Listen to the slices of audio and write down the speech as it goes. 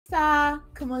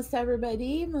Kamusta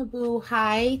everybody?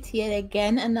 Mabuhay yet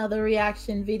again, another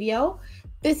reaction video.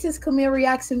 This is Camille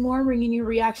Reacts and More, bringing you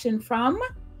reaction from.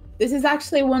 This is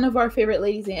actually one of our favorite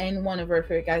ladies and one of our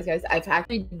favorite guys. I've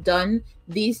actually done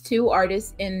these two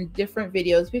artists in different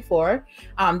videos before.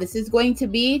 This is going to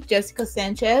be Jessica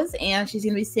Sanchez, and she's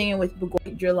going to be singing with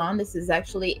Bugoy Drilon. This is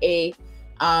actually a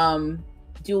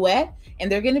duet,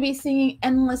 and they're going to be singing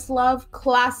Endless Love,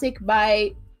 classic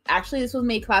by, actually this was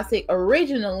made classic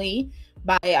originally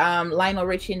by Lionel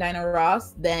Richie and Dinah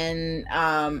Ross. Then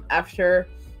after,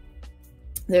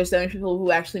 there's so many people who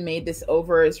actually made this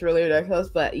over. It's really ridiculous,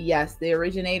 but yes, the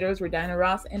originators were Dinah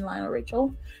Ross and Lionel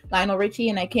Richie,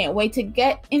 and I can't wait to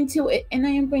get into it, and I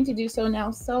am going to do so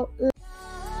now. So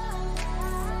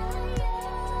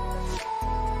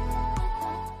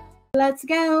let's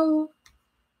go.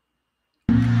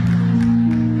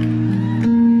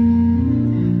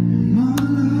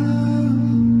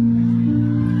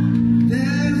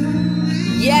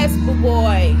 Yes,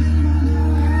 boy.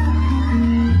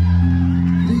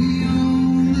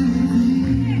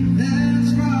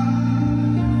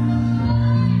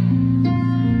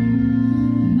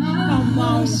 Come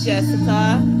on,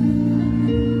 Jessica.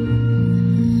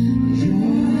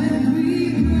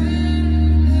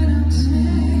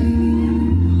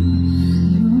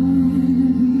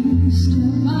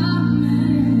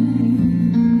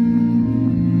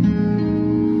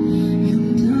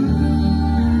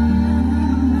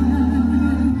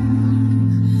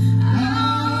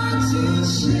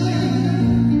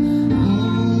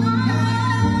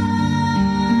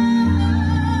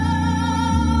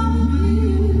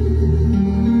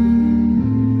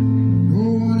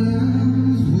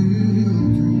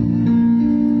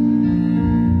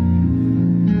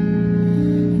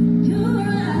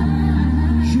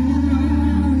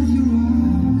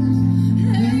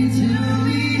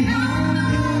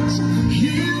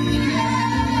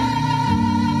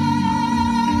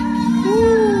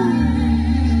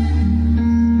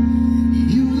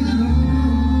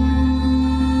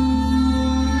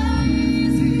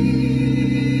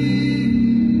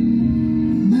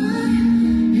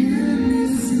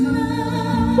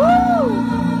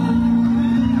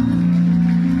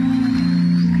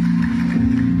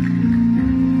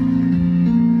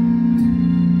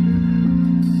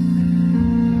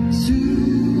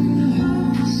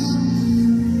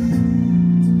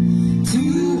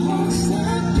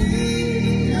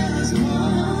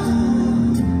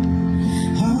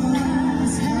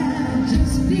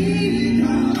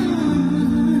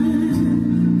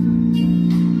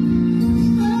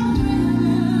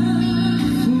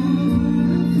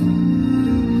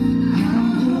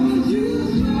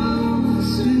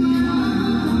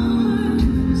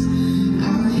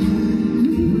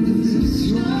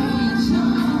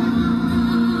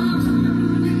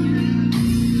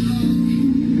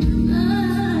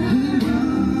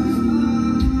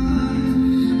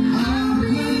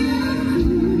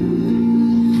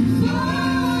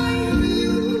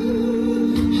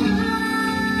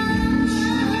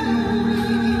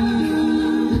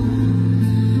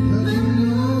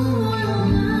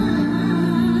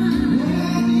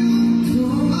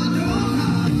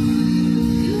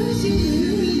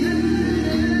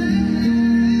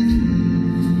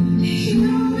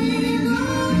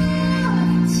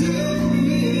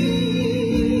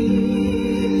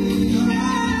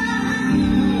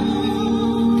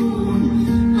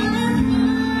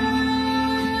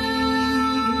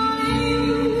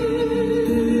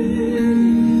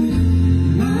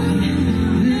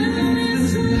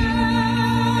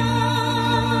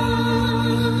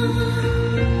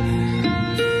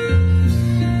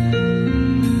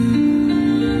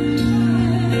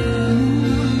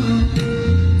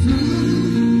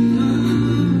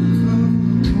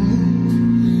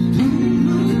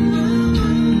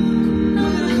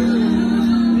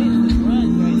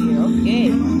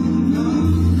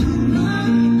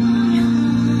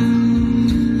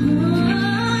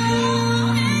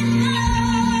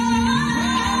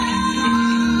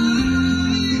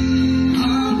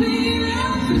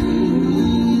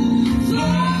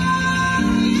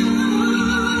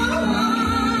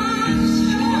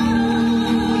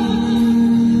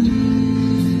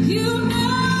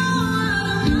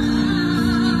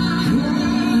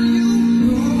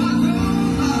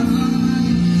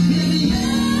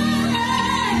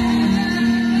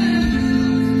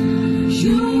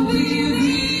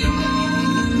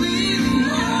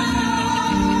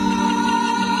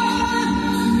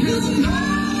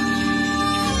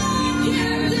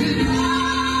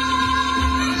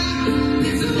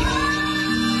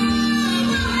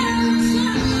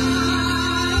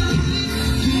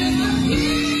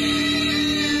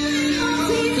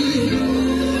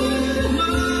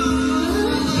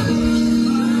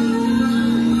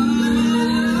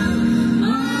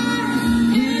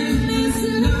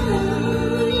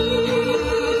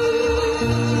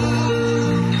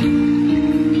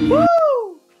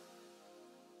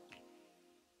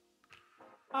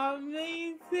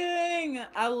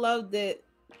 I loved it.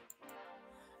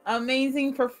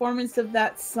 Amazing performance of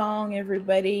that song,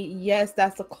 everybody. Yes,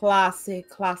 that's a classic,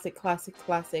 classic, classic,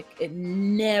 classic. It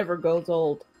never goes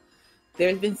old.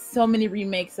 There's been so many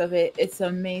remakes of it. It's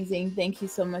amazing. Thank you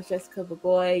so much, Jessica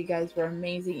Bugoy. You guys were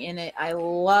amazing in it. I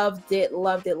loved it,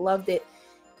 loved it, loved it.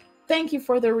 Thank you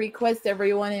for the request,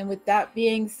 everyone. And with that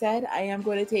being said, I am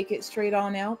going to take it straight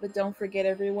on out. But don't forget,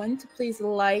 everyone, to please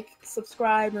like,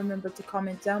 subscribe. Remember to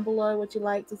comment down below what you'd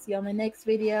like to see on my next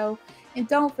video. And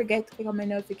don't forget to click on my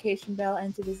notification bell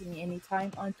and to visit me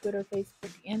anytime on Twitter,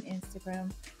 Facebook, and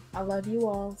Instagram. I love you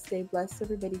all. Stay blessed,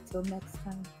 everybody. Till next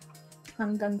time.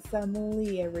 Hanggang sa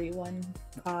muli, everyone.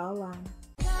 Paalam.